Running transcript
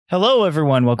Hello,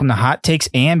 everyone. Welcome to Hot Takes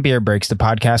and Beer Breaks, the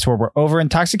podcast where we're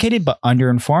over-intoxicated but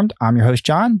under-informed. I'm your host,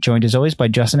 John, joined as always by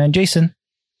Justin and Jason.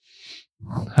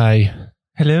 Hi.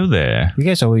 Hello there. You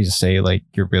guys always say, like,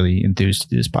 you're really enthused to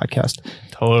do this podcast.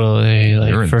 Totally.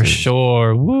 Like, You're for enthused.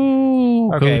 sure.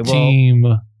 Woo. Okay, Go well,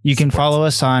 team. You can follow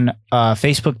us on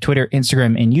Facebook, Twitter,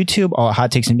 Instagram, and YouTube, all at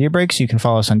Hot Takes and Beer Breaks. You can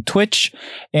follow us on Twitch.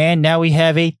 And now we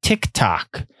have a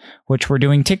TikTok, which we're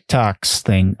doing TikToks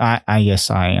thing. I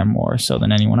guess I am more so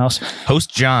than anyone else.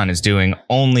 Host John is doing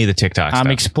only the TikTok I'm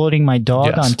stuff. exploding my dog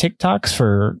Yes. on TikToks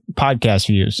for podcast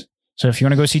views. So if you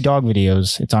want to go see dog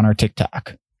videos, it's on our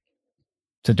TikTok.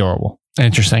 It's adorable.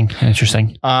 Interesting.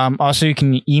 Also, you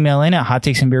can email in at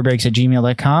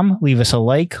hottakesandbeerbreaks@gmail.com. Leave us a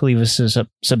like. Leave us a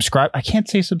subscribe. I can't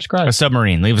say subscribe. a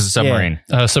submarine. Leave us a submarine.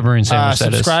 Submarine sandwich,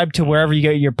 that is. Subscribe to wherever you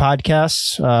get your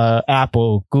podcasts.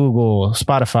 Apple, Google,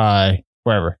 Spotify,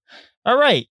 wherever. All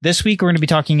right. This week, we're going to be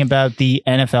talking about the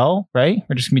NFL, right?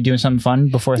 We're just going to be doing something fun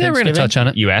before Yeah, we're Thanksgiving. going to touch on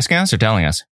it. You asking us or telling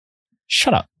us?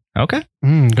 Shut up. Okay.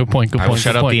 Good point. I will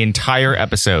shut up the entire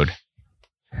episode.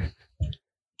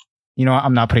 You know what?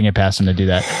 I'm not putting it past him to do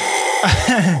that.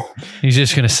 He's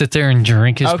just going to sit there and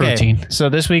drink his protein. So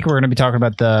this week we're going to be talking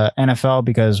about the NFL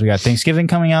because we got Thanksgiving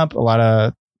coming up. A lot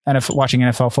of watching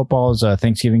NFL football is a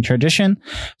Thanksgiving tradition.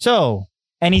 So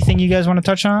anything you guys want to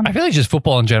touch on? I feel like just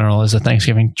football in general is a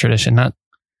Thanksgiving tradition, not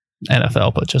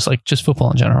NFL, but just football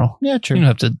in general. Yeah, true. You don't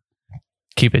have to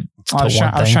keep it to I was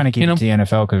one thing. trying to keep you know? it to the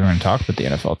NFL because we're going to talk about the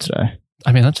NFL today.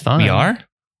 I mean, that's fine. We are?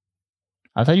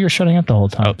 I thought you were shutting up the whole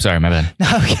time. Oh, sorry, my bad.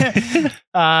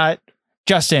 Okay.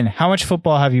 Justin, how much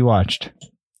football have you watched?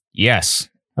 Yes.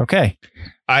 Okay.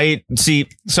 I see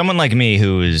someone like me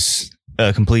who is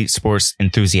a complete sports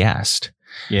enthusiast.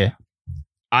 Yeah.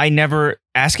 I never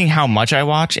asking how much I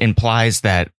watch implies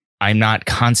that I'm not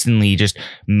constantly just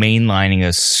mainlining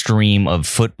a stream of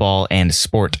football and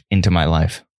sport into my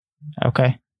life.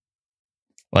 Okay.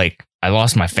 Like I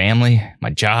lost my family,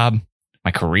 my job,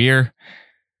 my career,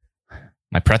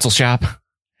 my pretzel shop.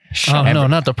 Oh, no,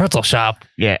 not the pretzel shop.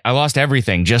 Yeah, I lost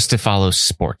everything just to follow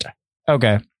sport.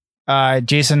 Okay.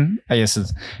 Jason, I guess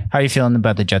how are you feeling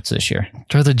about the Jets this year?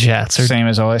 They're the Jets. Same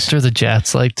as always. They're the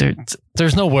Jets. Like,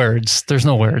 there's no words. There's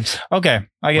no words. Okay.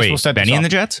 I guess Wait, we'll start Benny this and the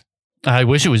off. Jets? I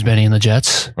wish it was Benny and the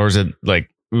Jets. Or is it like,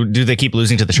 do they keep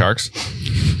losing to the Sharks?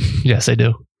 Yes, they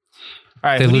do. All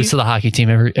right. They lose to the hockey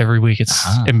team every week. It's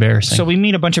embarrassing. So we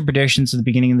made a bunch of predictions at the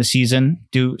beginning of the season.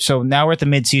 So now we're at the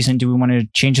midseason. Do we want to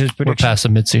change those We're predictions? past the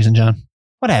midseason, John.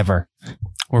 Whatever.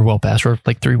 We're well past. We're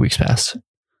like 3 weeks past.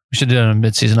 We should do a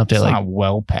midseason update, It's like not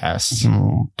well past.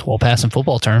 12 past in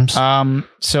football terms. Whole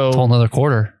So another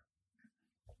quarter.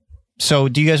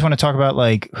 do you guys want to talk about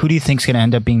like who do you think is going to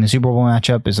end up being the Super Bowl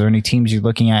matchup? Is there any teams you're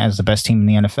looking at as the best team in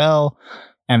the NFL?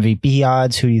 MVP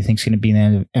odds? Who do you think is going to be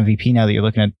the MVP now that you're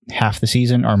looking at half the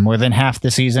season or more than half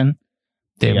the season?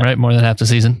 Damn Yeah. right, more than half the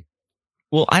season.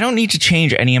 Well, I don't need to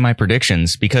change any of my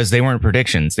predictions because they weren't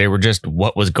predictions. They were just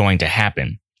what was going to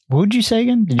happen. What would you say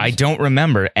again? I don't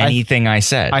remember anything I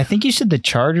said. I think you said the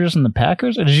Chargers and the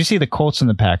Packers, or did you say the Colts and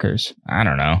the Packers? I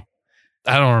don't know.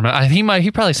 I don't remember.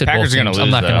 He probably said Packers both are gonna teams. lose,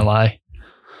 I'm not going to though. lie.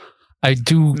 I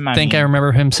do I think mean, I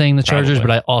remember him saying the Chargers,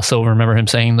 probably. but I also remember him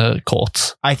saying the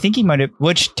Colts. I think he might have,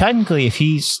 which technically, if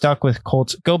he stuck with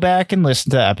Colts, go back and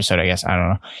listen to the episode, I guess. I don't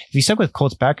know. If he stuck with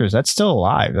Colts Packers, that's still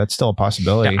alive. That's still a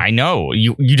possibility. I know.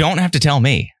 You don't have to tell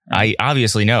me. I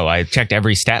obviously know. I checked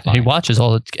every stat line. He watches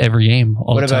every game.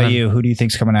 All What the about time. you? Who do you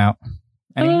think's coming out?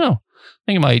 I don't know.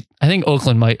 I think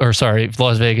Oakland might, or sorry,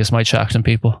 Las Vegas might shock some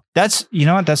people. That's, you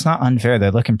know what? That's not unfair.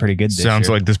 They're looking pretty good this Sounds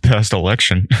year. like this past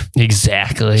election.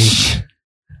 Exactly.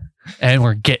 And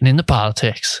we're getting into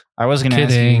politics. I was going to ask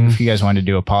Kidding. you if you guys wanted to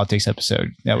do a politics episode.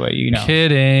 That way, you know.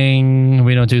 Kidding.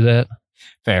 We don't do that.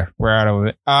 Fair. We're out of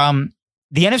it.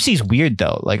 The NFC is weird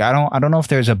though. Like I don't know if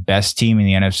there's a best team in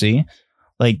the NFC.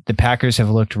 Like the Packers have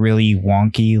looked really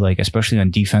wonky, like especially on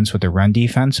defense with their run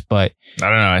defense. But I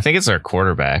don't know. I think it's their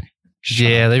quarterback.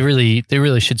 Yeah, they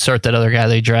really should start that other guy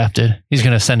they drafted. He's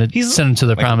going to send him to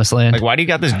the promised land. Like, why do you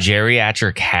got this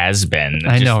geriatric has-been?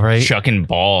 I know, right? Chucking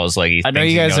balls like he I know thinks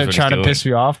you he guys knows are what trying he's to doing. piss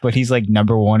me off, but he's like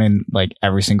number one in like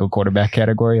every single quarterback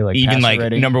category. Like Even passer like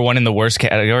rating. number one in the worst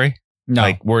category? No,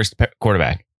 Like worst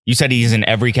quarterback. You said he's in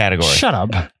every category. shut up.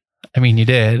 I mean, you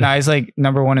did. No, he's like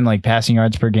number one in like passing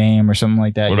yards per game or something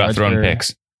like that. What about Yards throwing per-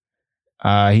 picks?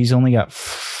 He's only got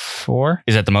 4.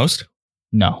 Is that the most?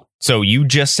 No. So you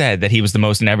just said that he was the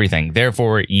most in everything.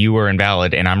 Therefore, you were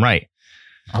invalid, and I'm right.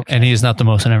 Okay. And he is not the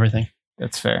most in everything.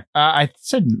 That's fair. I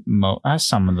said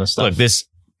some of the stuff. Look, this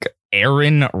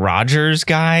Aaron Rodgers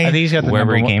guy, I think he's got the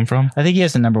wherever number he one- came from. I think he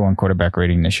has the number one quarterback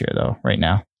rating this year, though. Right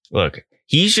now, Look,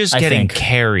 he's just I getting think.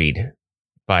 carried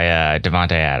by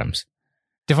Devontae Adams.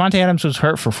 Devontae Adams was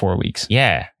hurt for 4 weeks.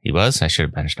 Yeah, he was. I should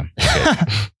have benched him.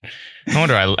 No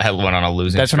wonder I went on a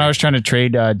losing. That's when I was trying to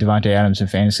trade Devontae Adams in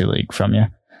Fantasy League from you.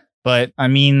 But, I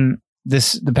mean,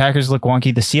 the Packers look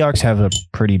wonky. The Seahawks have a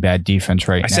pretty bad defense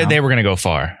right now. I said they were going to go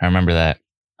far. I remember that.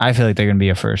 I feel like they're going to be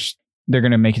a first. They're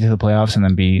going to make it to the playoffs and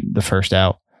then be the first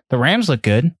out. The Rams look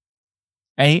good.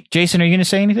 Hey, Jason, are you going to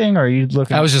say anything? Or are you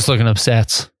looking? I was just looking up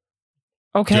stats.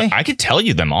 Okay. I could tell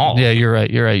you them all. Yeah, you're right.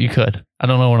 You could. I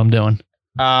don't know what I'm doing.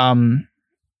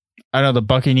 I know the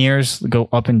Buccaneers go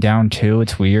up and down too.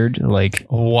 It's weird. Like,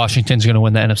 Washington's going to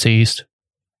win the NFC East.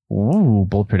 ooh,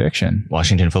 bold prediction.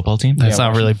 Washington football team. That's Yeah,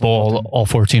 not really Washington football bold. team. All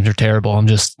 4 teams are terrible. I'm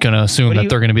just going to assume What do that you-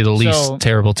 they're going to be the least so-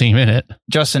 terrible team in it.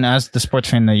 Justin, as the sports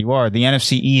fan that you are, the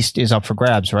NFC East is up for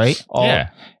grabs, right?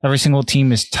 Every single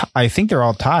team is. I think they're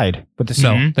all tied. But the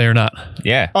No, Mhm. they are not.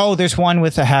 Yeah. Oh, there's one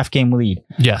with a half game lead.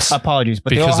 Yes. Apologies,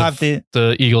 but they all Because have of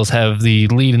the Eagles have the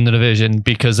lead in the division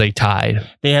because they tied.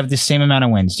 they have the same amount of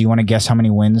wins. Do you want to guess how many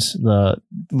wins the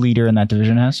leader in that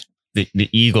division has? The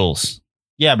Eagles.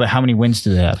 Yeah, but how many wins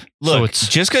do they have? Look, So it's-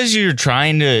 just because you're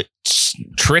trying to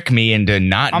trick me into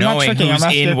not I'm not knowing tricking, who's I'm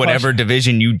asking in a whatever question.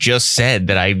 division you just said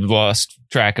that I lost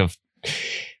track of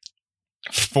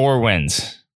 4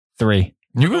 wins. 3.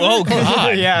 Oh,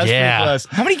 God. yeah, it's Yeah. pretty close.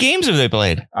 How many games have they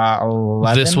played?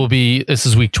 11? This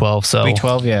is week 12, so week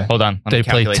 12. Yeah. Hold on. let me they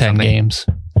played calculate 10 something. games.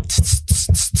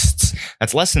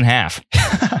 That's less than half.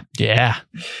 Yeah.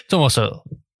 It's almost a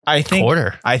I think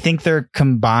quarter. I think their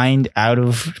combined out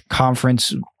of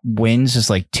conference wins is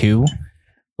like 2.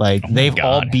 Like Oh my they've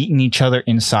all God. beaten each other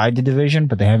inside the division,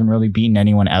 but they haven't really beaten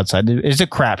anyone outside. It's a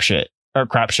crap shit or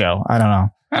crap show. I don't know.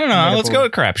 I don't know. Medical- Let's go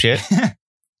with crap shit.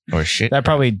 Or shit. That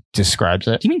probably describes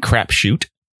it. Do you mean crap shoot?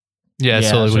 Yeah, that's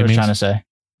that's totally what what I it was means.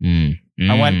 trying to say.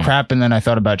 I went crap and then I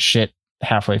thought about shit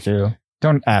halfway through.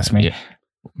 Don't ask me. Yeah.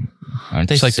 Aren't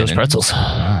they It's like those synonyms? pretzels.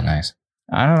 Oh, nice.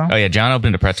 I don't know. Oh, yeah. John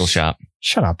opened a pretzel shop.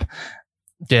 Shut up.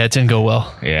 Yeah, it didn't go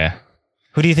well. Yeah.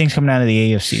 Who do you think's coming out of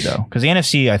the AFC though? Because the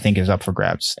NFC I think is up for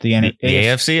grabs. The The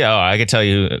AFC? Oh, I could tell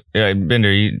you.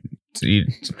 Bender, you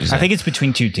I think it's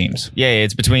between 2 teams. yeah,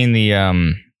 it's between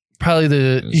the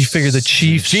Probably you figure the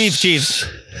Chiefs. Chiefs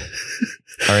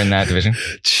are in that division.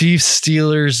 Chiefs,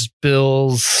 Steelers,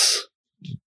 Bills,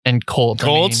 and Colts.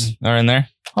 Colts are in there.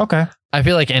 Okay. I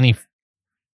feel like any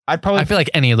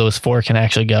of those 4 can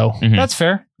actually go. Mhm. That's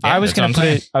fair. Yeah, I was that's gonna what put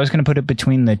I'm it. I was gonna put it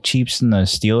between the Chiefs and the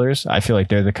Steelers. I feel like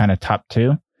they're the kind of top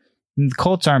 2. The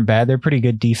Colts aren't bad. They're pretty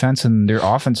good defense, and their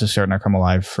offense is starting to come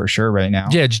alive for sure right now.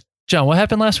 Yeah, John, what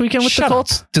happened last weekend with Shut the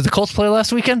Colts? Did the Colts play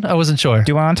last weekend? I wasn't sure.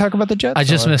 Do you want to talk about the Jets? I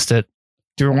just or- missed it.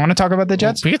 Do you want to talk about the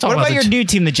Jets? We can talk what about about the your J- new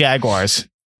team, the Jaguars?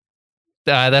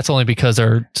 That's only because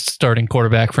our starting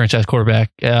quarterback, franchise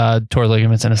quarterback, tore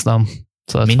ligaments in his thumb.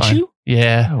 So that's fine. Minshew?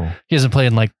 Yeah. Oh. He hasn't played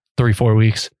in like 3-4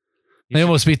 weeks. They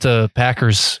almost beat the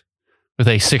Packers with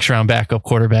a 6-round backup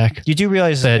quarterback You do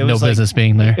realize that had it no was like, business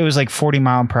being there. It was like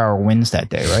 40-mile-per-hour winds that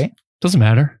day, right? Doesn't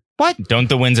matter. Don't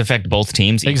the wins affect both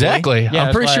teams equally? Exactly. Yeah,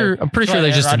 I'm pretty that's sure. why- I'm pretty that's sure why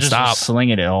they just Aaron didn't Rodgers was stop.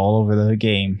 slinging it all over the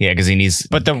game. Yeah, because he needs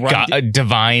But the run, a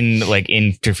divine like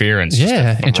interference. just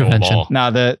Yeah, to throw a intervention. ball. no,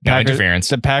 the No Packers, interference.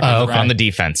 the Packers Oh, okay. On the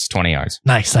defense, 20 yards.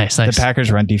 Nice. the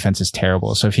Packers run defense is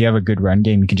terrible. So if you have a good run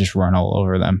game, you can just run all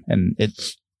over them, and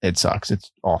it sucks.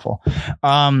 It's awful.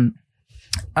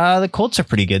 The Colts are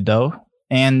pretty good though,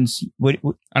 and what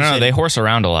I don't know. They horse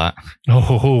around a lot.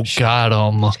 Oh, got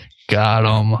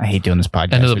him. I hate doing this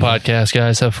podcast. End of the with you. podcast,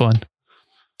 guys. Have fun.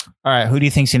 All right, who do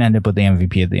you think's gonna end up with the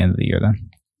MVP at the end of the year then?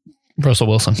 Russell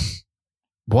Wilson.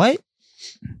 What?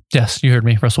 Yes, you heard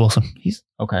me. Russell Wilson. He's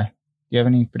okay. Do you have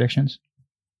any predictions?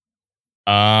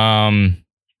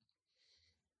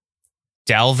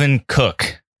 Dalvin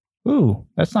Cook. Ooh,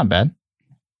 that's not bad.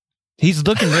 He's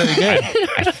looking really good.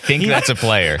 I think that's a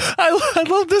player. I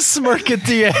love the smirk at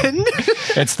the end.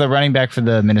 It's the running back for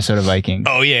the Minnesota Vikings.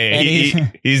 Oh yeah,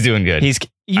 And he's doing good. You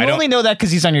I don't- only know that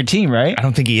because he's on your team, right? I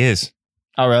don't think he is.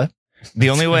 Oh, really?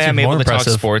 The only way That's I'm even able more to talk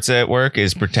impressive. sports at work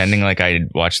is pretending like I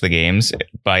watch the games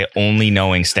by only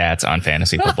knowing stats on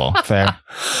fantasy football. Fair.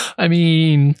 I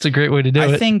mean, it's a great way to do I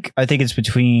it. think it's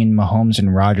between Mahomes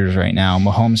and Rodgers right now.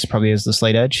 Mahomes probably has the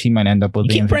slight edge. He might end up with You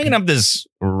the keep MVP. bringing up this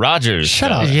Rodgers.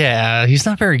 Shut stuff. up. Yeah, he's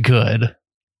not very good.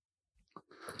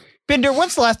 Binder,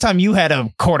 when's the last time you had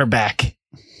a quarterback?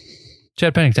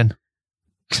 Chad Pennington.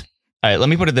 All right, let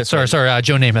me put it this way. Sorry,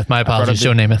 Joe Namath. My apologies,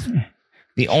 Joe Namath.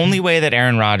 The only way that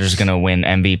Aaron Rodgers is going to win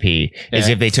MVP is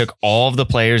Yeah. if they took all of the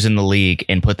players in the league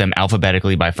and put them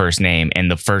alphabetically by first name, and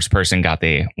the first person got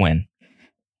the win.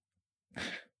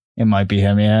 It might be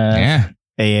him, yeah.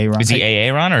 Yeah. AA Ron. Is he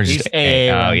AA Ron or is He's just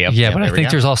AA Ron. Oh, yep. Yeah, Yep, but I there we think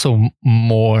go. there's also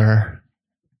more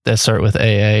that start with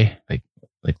AA.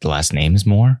 Like the last name is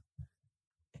Moore?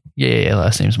 Yeah,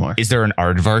 last name's Moore. Is there an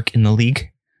Aardvark in the league?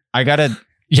 I got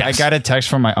a text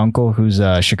from my uncle who's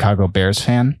a Chicago Bears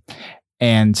fan.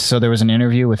 And so there was an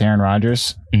interview with Aaron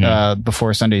Rodgers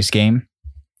before Sunday's game.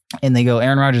 And they go,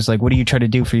 Aaron Rodgers, like, what do you try to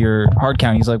do for your hard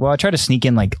count? He's like, well, I try to sneak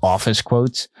in like office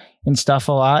quotes and stuff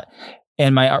a lot.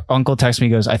 And my uncle texts me,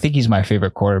 goes, I think he's my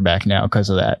favorite quarterback now because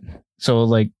of that. So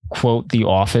like quote The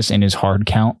Office in his hard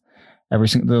count, every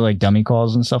single like dummy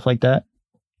calls and stuff like that.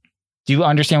 Do you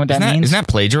understand what that means? Isn't that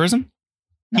plagiarism?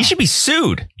 No. He should be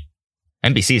sued.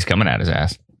 NBC's coming at his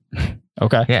ass.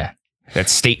 Okay. Yeah. That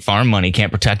State Farm money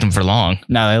can't protect him for long.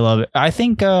 No, they love it. I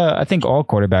think all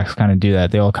quarterbacks kind of do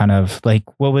that. They all kind of like,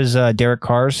 what was Derek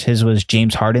Carr's? His was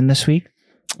James Harden this week.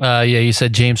 Yeah, he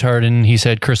said James Harden. He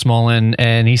said Chris Mullin,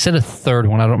 and he said a third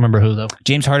one. I don't remember who though.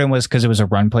 James Harden was because it was a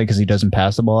run play because he doesn't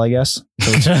pass the ball, I guess. So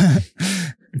it's,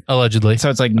 Allegedly. so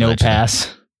it's like no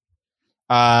pass.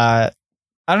 I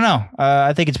don't know.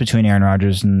 I think it's between Aaron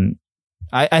Rodgers and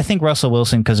I think Russell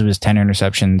Wilson because of his 10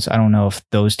 interceptions. I don't know if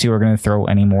those two are going to throw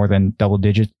any more than double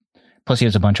digits. Plus, he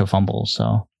has a bunch of fumbles,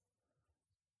 so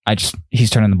he's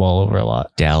turning the ball over a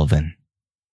lot. Dalvin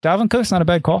Cook's not a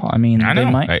bad call. I mean, I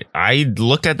know. I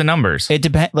looked at the numbers. It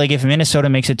depends. Like if Minnesota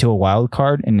makes it to a wild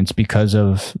card and it's because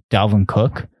of Dalvin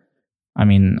Cook, I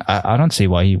mean, I don't see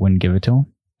why he wouldn't give it to him.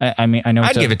 I mean, I know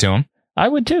I'd give it to him. I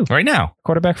would too. Right now.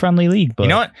 Quarterback friendly league. But you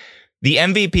know what? The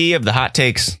MVP of the hot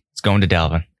takes is going to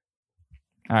Dalvin.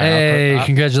 Right, hey,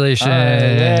 congratulations.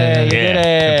 Yay, you did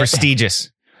it.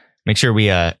 Prestigious. Make sure we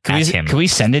at him. Can we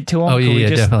send it to him? Oh, yeah,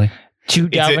 definitely. To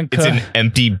Dalvin Cook. It's an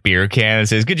empty beer can that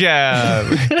says, good job.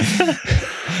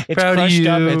 It's Proud of crushed you.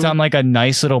 up. It's on like a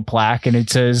nice little plaque and it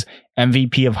says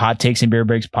MVP of Hot Takes and Beer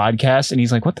Breaks podcast. And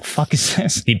he's like, what the fuck is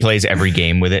this? He plays every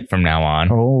game with it from now on.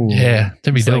 Oh, Yeah,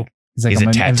 that'd be He's dope. He's like, He's I'm a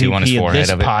an tattoo on his MVP forehead this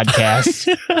of it.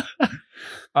 podcast.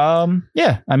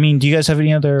 Yeah. I mean, do you guys have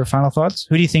any other final thoughts?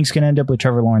 Who do you think's going to end up with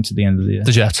Trevor Lawrence at the end of the year?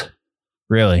 The Jets.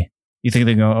 Really? You think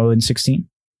they're going 0-16?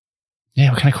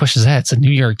 Yeah, what kind of question is that? It's the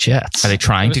New York Jets. Are they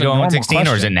trying It was to a go on normal 16 or is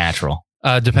it question. natural?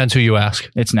 Depends who you ask.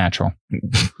 It's natural.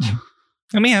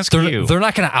 Let me ask you. They're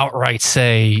not going to outright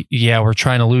say, yeah, we're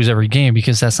trying to lose every game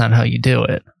because that's not how you do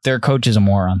it. Their coach is a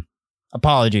moron.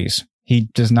 Apologies. He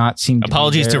does not seem to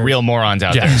Apologies to real morons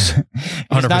out Yes. there.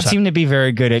 He does not 100%. seem to be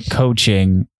very good at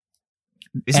coaching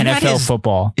Isn't that NFL his-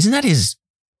 football. Isn't that his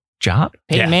job?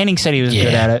 Peyton Manning said he was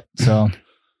good Yeah. at it. So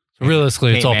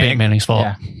Realistically, it's Peyton all Peyton Manning? Manning's fault.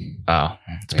 Yeah. Oh.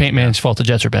 It's Peyton Manning's fault the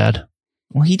Jets are bad.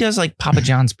 Well, he does like Papa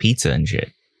John's pizza and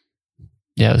shit.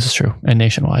 Yeah, this is true. And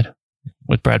nationwide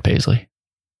with Brad Paisley.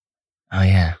 Oh,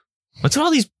 yeah. What's with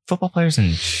all these football players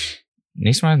and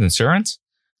nationwide insurance?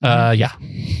 Yeah.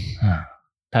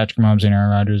 Patrick Mahomes and Aaron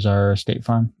Rodgers are State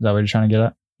Farm. Is that what you're trying to get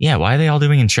at? Yeah, why are they all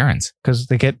doing insurance? Because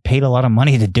they get paid a lot of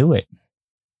money to do it.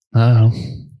 I don't know.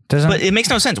 Doesn't But it makes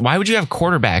no sense. Why would you have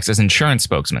quarterbacks as insurance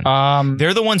spokesmen?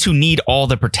 They're the ones who need all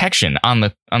the protection on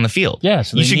the field. yeah,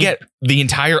 so You they should need- get the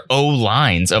entire O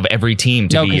lines of every team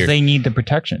to no, be because your. they need the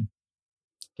protection.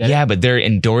 Get Yeah, it? but they're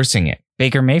endorsing it.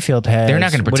 Baker Mayfield has. They're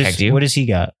not gonna protect you. What does he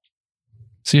got?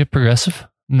 Is he a progressive?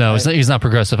 No, he's not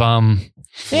progressive.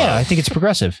 Yeah, I think it's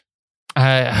progressive.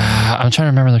 I'm trying to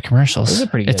remember the commercials. Those are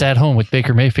pretty It's good. at home with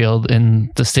Baker Mayfield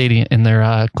in the stadium in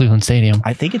their Cleveland Stadium.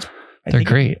 I think it's. They're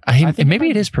great. I think Maybe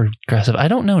it is progressive. I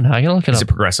don't know now. I gotta look it Is up.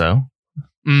 it Progresso?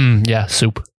 Yeah,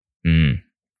 soup.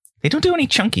 They don't do any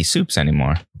chunky soups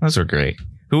anymore. Those are great.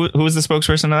 Who was the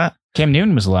spokesperson of that? Cam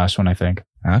Newton was the last one, I think.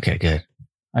 Okay, good.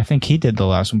 I think he did the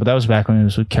last one, but that was back when he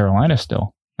was with Carolina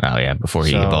still. Oh yeah, before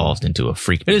he So- evolved into a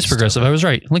freak. It is beast. progressive. I was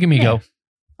right. Look at me go.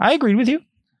 I agreed with you.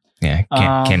 Yeah,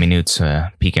 Cammy Newt's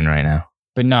peaking right now.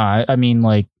 But no, I mean,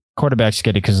 like, quarterbacks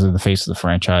get it because of the face of the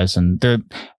franchise, and they're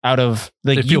out of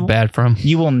like They feel bad for him.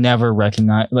 You will never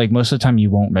recognize, like, most of the time you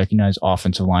won't recognize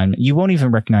offensive linemen. You won't even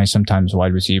recognize sometimes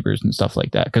wide receivers and stuff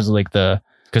like that because like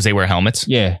Because they wear helmets.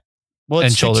 yeah. Well,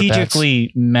 it's And shoulder pads.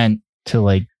 strategically meant to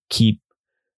like keep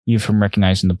you from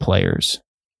recognizing the players.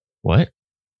 What?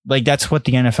 Like that's what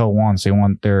the NFL wants. They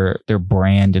want their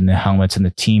brand and the helmets and the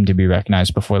team to be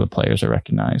recognized before the players are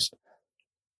recognized.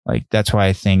 Like that's why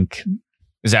I think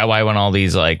Is that why when all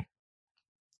these like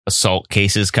assault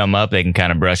cases come up, they can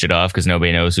kind of brush it off because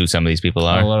nobody knows who some of these people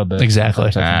a are? little bit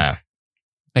Exactly. Sometimes I think.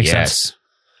 Makes sense. Yes.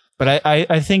 But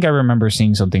I think I remember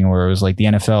seeing something where it was like the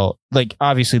NFL, like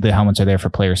obviously the helmets are there for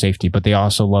player safety, but they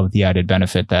also love the added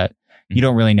benefit that you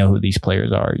don't really know who these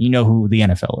players are. You know who the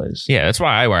NFL is. Yeah, that's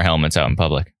why I wear helmets out in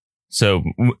public. So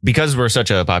because we're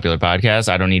such a popular podcast,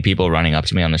 I don't need people running up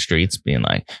to me on the streets being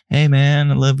like, "Hey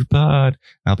man, I love your pod."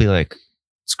 I'll be like,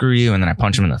 "Screw you," and then I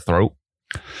punch them in the throat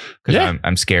because Yeah.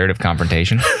 I'm scared of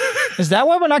confrontation. Is that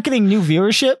why we're not getting new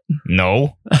viewership?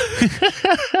 No.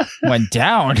 Went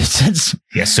down. It's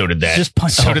Yeah, so did that. just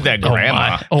punch. So did that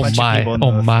grandma. punching people in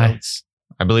the throats.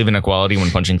 I believe in equality when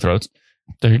punching throats.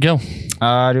 There you go. Do we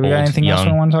got Old, anything else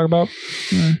young. we want to talk about?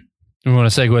 We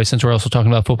want to segue, since we're also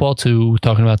talking about football, to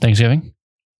talking about Thanksgiving.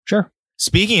 Sure.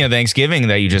 Speaking of Thanksgiving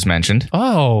that you just mentioned, Oh,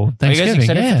 Are you guys Thanksgiving.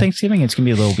 excited Yeah. for Thanksgiving? It's gonna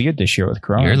be a little weird this year with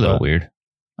Corona. you're a little but weird.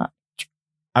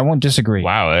 I won't disagree.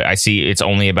 Wow, I see. It's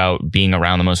only about being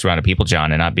around the most amount of people,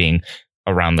 John, and not being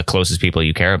around the closest people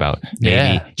you care about. Maybe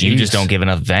Yeah, you just jeez. don't give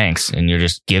enough thanks, and you're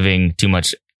just giving too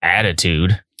much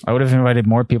attitude. I would have invited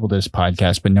more people to this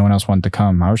podcast, but no one else wanted to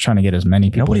come. I was trying to get as many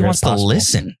people. Nobody here wants as to possible.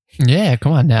 listen. Yeah,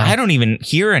 come on now. I don't even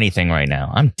hear anything right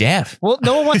now. I'm deaf. Well,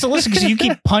 no one wants to listen because you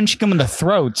keep punching them in the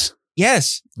throats.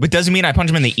 Yes, but doesn't mean I punch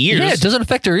them in the ears. Yeah, it doesn't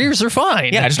affect their ears. They're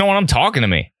fine. Yeah, I just don't want them talking to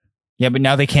me. Yeah, but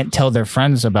now they can't tell their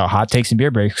friends about hot takes and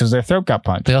beer breaks because their throat got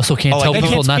punched. They also can't Oh, tell they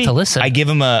people can't not to speak. listen. I give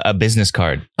them a business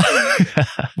card.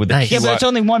 With the Nice. Yeah, but it's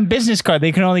only one business card.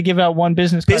 They can only give out one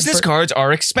business card. business per- cards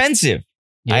are expensive.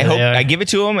 Yeah, I hope they are. I give it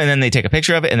to them, and then they take a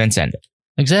picture of it and then send it,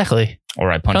 Exactly.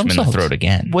 or I punch them in the Thumbs up. throat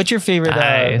again. What's your favorite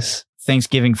Nice.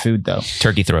 Thanksgiving food, though?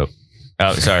 Turkey throat.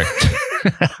 Oh, sorry.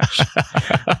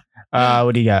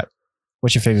 What do you got?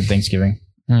 What's your favorite Thanksgiving?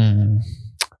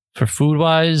 For food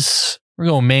wise, we're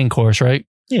going main course, right?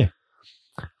 Yeah.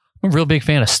 I'm a real big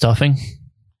fan of stuffing.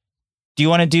 Do you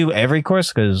want to do every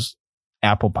course? Because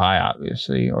apple pie,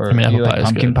 obviously, or I mean, do you apple like pie is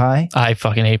pumpkin good. pie. I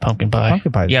fucking hate pumpkin pie.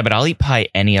 Pumpkin pie. Yeah, but I'll eat pie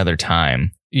any other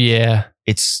time. Yeah.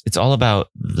 It's all about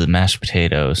the mashed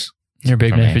potatoes. You're a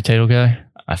big For mashed me. potato guy.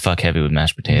 I fuck heavy with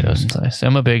mashed potatoes. That's nice.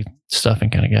 I'm a big stuffing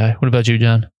kind of guy. What about you,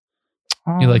 John?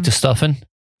 You like the stuffing?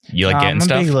 You like getting I'm a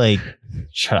stuff? big, like,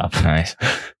 shut up. Nice.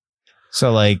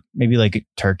 So, like, maybe like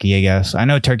turkey, I guess. I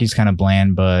know turkey's kind of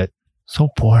bland, but So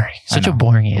boring. I Such a know.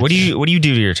 boring answer. What do you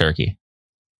do to your turkey?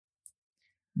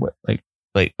 what, like,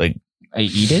 Like I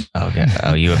eat it? oh, okay.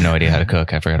 Oh, you have no idea how to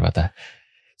cook. I forgot about that.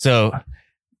 So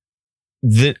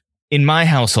in my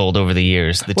household over the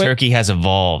years, the Wait. turkey has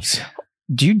evolved.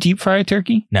 Do you deep fry a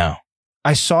turkey? No.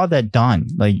 I saw that done.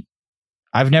 Like,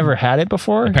 I've never had it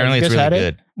before. Apparently Have it's you guys really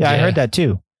had it? good. Yeah, I Yeah. heard that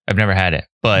too. I've never had it.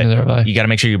 But Neither have I. you got to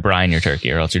make sure you brine your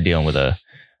turkey or else you're dealing with a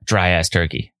dry ass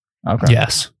turkey. Okay.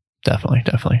 Yes. Definitely.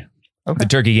 Okay. The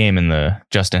turkey game in the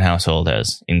Justin household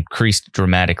has increased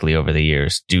dramatically over the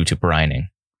years due to brining.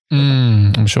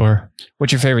 I'm sure.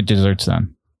 What's your favorite desserts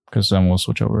then? Because then we'll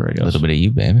switch over, I A guess. little bit of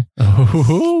you, baby.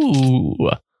 Ooh.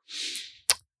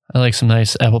 I like some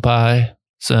nice apple pie,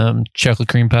 some chocolate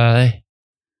cream pie.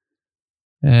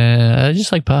 And I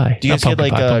just like pie. Do you guys Not get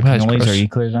like pumpkin pie. Pumpkin pie is cannolis or gross.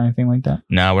 eclairs or anything like that?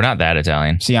 No, we're not that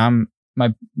Italian. See,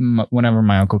 whenever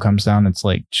my uncle comes down, it's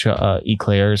like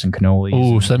eclairs and cannolis.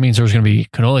 Ooh, so that means there's going to be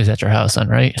cannolis at your house then,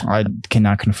 right? I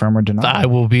cannot confirm or deny. I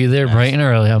will be there bright and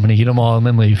early. I'm going to eat them all and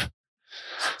then leave.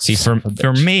 See, Son of a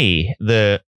for bitch. me,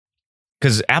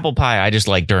 because apple pie I just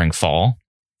like during fall,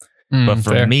 but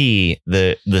for Fair. me,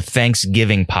 the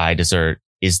Thanksgiving pie dessert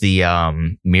is the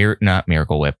not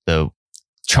Miracle Whip, the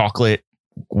chocolate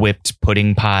whipped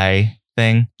pudding pie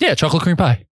thing. Yeah, chocolate cream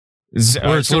pie.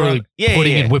 Where it's literally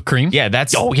pudding in whipped cream. Yeah,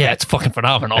 that's Oh, yeah, it's fucking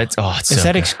phenomenal. That's it's Is so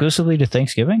that good. exclusively to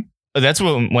Thanksgiving? That's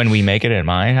when we make it at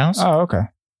my house. Oh, okay.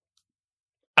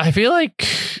 I feel like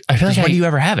When do you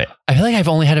ever have it? I feel like I've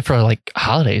only had it for like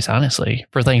holidays, honestly.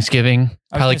 For Thanksgiving, I was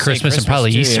probably gonna say Christmas and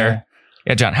probably too, Easter. yeah.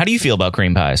 Yeah, John, how do you feel about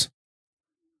cream pies?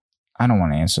 I don't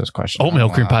want to answer this question. Oatmeal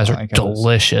cream pies are Like, I was-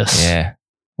 delicious. Yeah.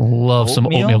 Love some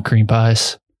Oatmeal? oatmeal cream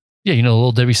pies. Yeah, you know,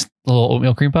 little Debbie's little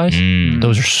oatmeal cream pies? Mm,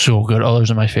 Those are so good. Oh, those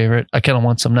are my favorite. I kind of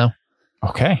want some now.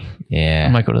 Okay. I yeah.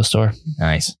 might go to the store.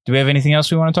 Nice. Do we have anything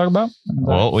else we want to talk about?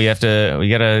 Well, we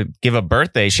gotta give a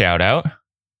birthday shout out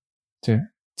To-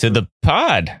 to the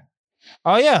pod.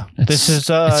 Oh yeah, this is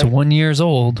It's 1 year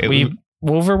old. It-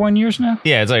 over 1 year now.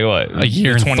 Yeah, it's like what? A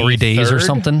year and 3 days or 23rd?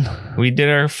 something. We did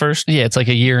our first Yeah, it's like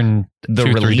a year and the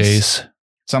 3 release. days.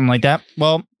 Something like that.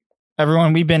 Well,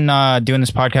 everyone, we've been doing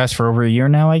this podcast for over a year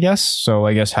now, I guess. So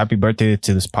I guess happy birthday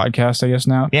to this podcast, I guess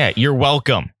now. Yeah, you're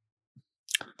welcome.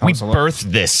 That We was a lot. birthed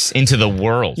this into the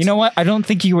world. You know what? I don't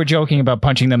think you were joking about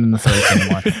punching them in the throat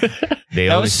anymore. They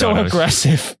That always was so thought I was-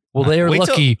 aggressive. Well, they are Wait till-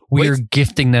 lucky we wait- are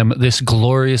gifting them this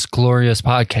glorious, glorious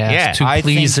podcast Yeah, to I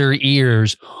please their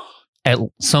ears at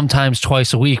sometimes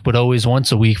twice a week, but always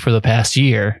once a week for the past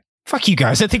year. Fuck you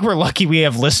guys. I think we're lucky we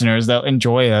have listeners that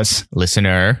enjoy us.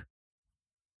 Listener.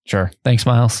 Sure. Thanks,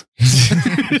 Miles.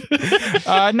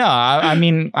 No, I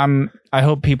mean, I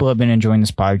hope people have been enjoying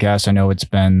this podcast. I know it's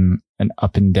been an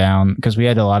up and down because we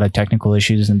had a lot of technical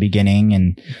issues in the beginning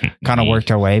and kind of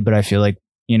worked our way. But I feel like,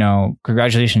 you know,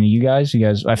 congratulations to you guys.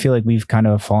 I feel like we've kind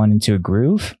of fallen into a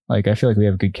groove. Like, I feel like we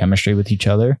have good chemistry with each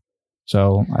other.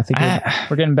 So I think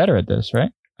we're getting better at this,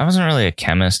 right? I wasn't really a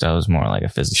chemist. I was more like a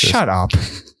physicist. Shut up.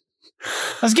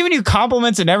 I was giving you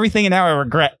compliments and everything, and now I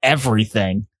regret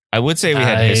everything. I would say we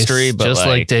had history, but just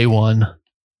like day one.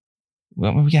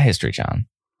 Well, we got history, John.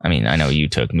 I mean, I know you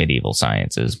took medieval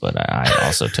sciences, but I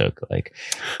also took like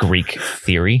Greek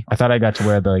theory. I thought I got to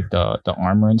wear the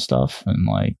armor and stuff and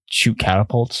like shoot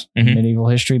catapults in medieval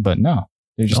history, but no.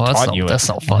 They just taught you it. That's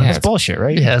not fun. That's bullshit,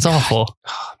 right? Yeah, it's awful.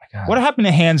 Oh my God. What happened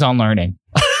to hands-on learning?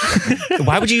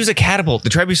 Why would you use a catapult? The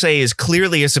trebuchet is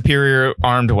clearly a superior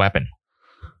armed weapon.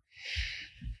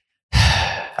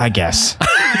 I guess.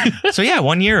 So yeah,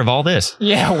 1 year of all this.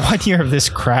 Yeah, 1 year of this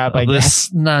crap, I guess.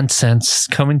 This nonsense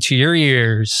coming to your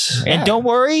ears. And don't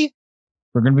worry,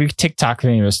 we're going to be TikTok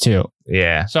famous too.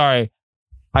 Yeah. Sorry.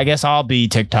 I guess I'll be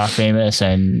TikTok famous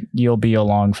and you'll be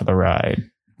along for the ride.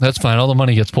 That's fine. All the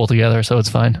money gets pulled together, so it's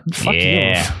fine. Fuck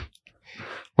Yeah. you.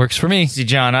 Works for me. See,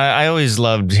 John, I always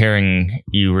loved hearing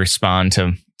you respond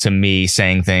to me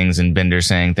saying things and Binder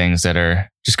saying things that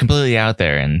are just completely out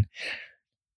there. And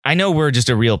I know we're just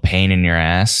a real pain in your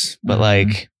ass, but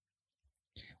like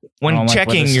when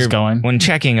checking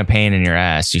a pain in your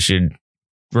ass, you should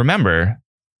remember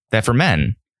that for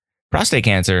men, prostate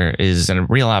cancer is a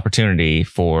real opportunity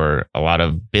for a lot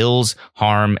of bills,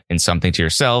 harm, and something to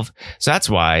yourself. So that's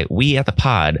why we at the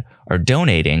pod are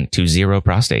donating to Zero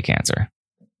Prostate Cancer.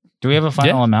 Do we have a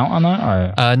final amount on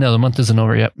that? Or? No, the month isn't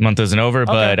over yet. Month isn't over,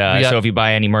 Okay. but so if you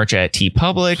buy any merch at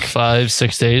TeePublic,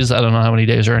 5-6 days. I don't know how many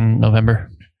days are in November.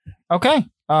 Okay.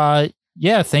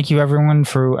 Yeah, thank you everyone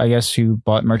for, I guess, who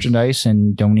bought merchandise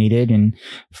and donated, and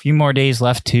a few more days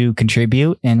left to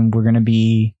contribute. And we're going to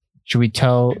be, should we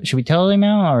tell the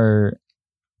amount or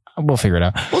we'll figure it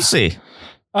out. we'll see.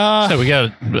 So we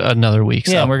got another week.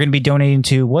 Yeah, So we're going to be donating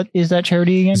to, what is that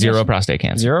charity again? Zero Prostate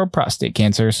Cancer. Zero Prostate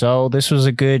Cancer. So this was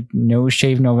a good no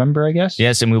shave November, I guess.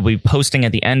 Yes, and we'll be posting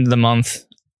at the end of the month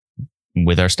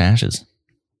with our stashes.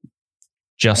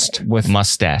 Just with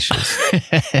mustaches.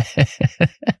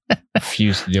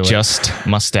 Refuse to do it. Just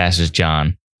mustaches,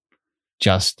 John.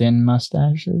 Justin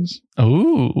mustaches.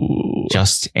 Ooh.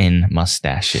 Just in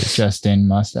mustaches. Justin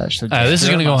mustache. So This is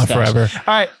going to go on mustache. forever.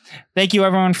 All right. Thank you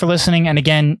everyone for listening. And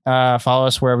again, follow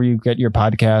us wherever you get your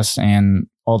podcasts and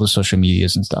all the social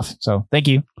medias and stuff. So thank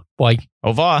you. Bye. Au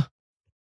revoir.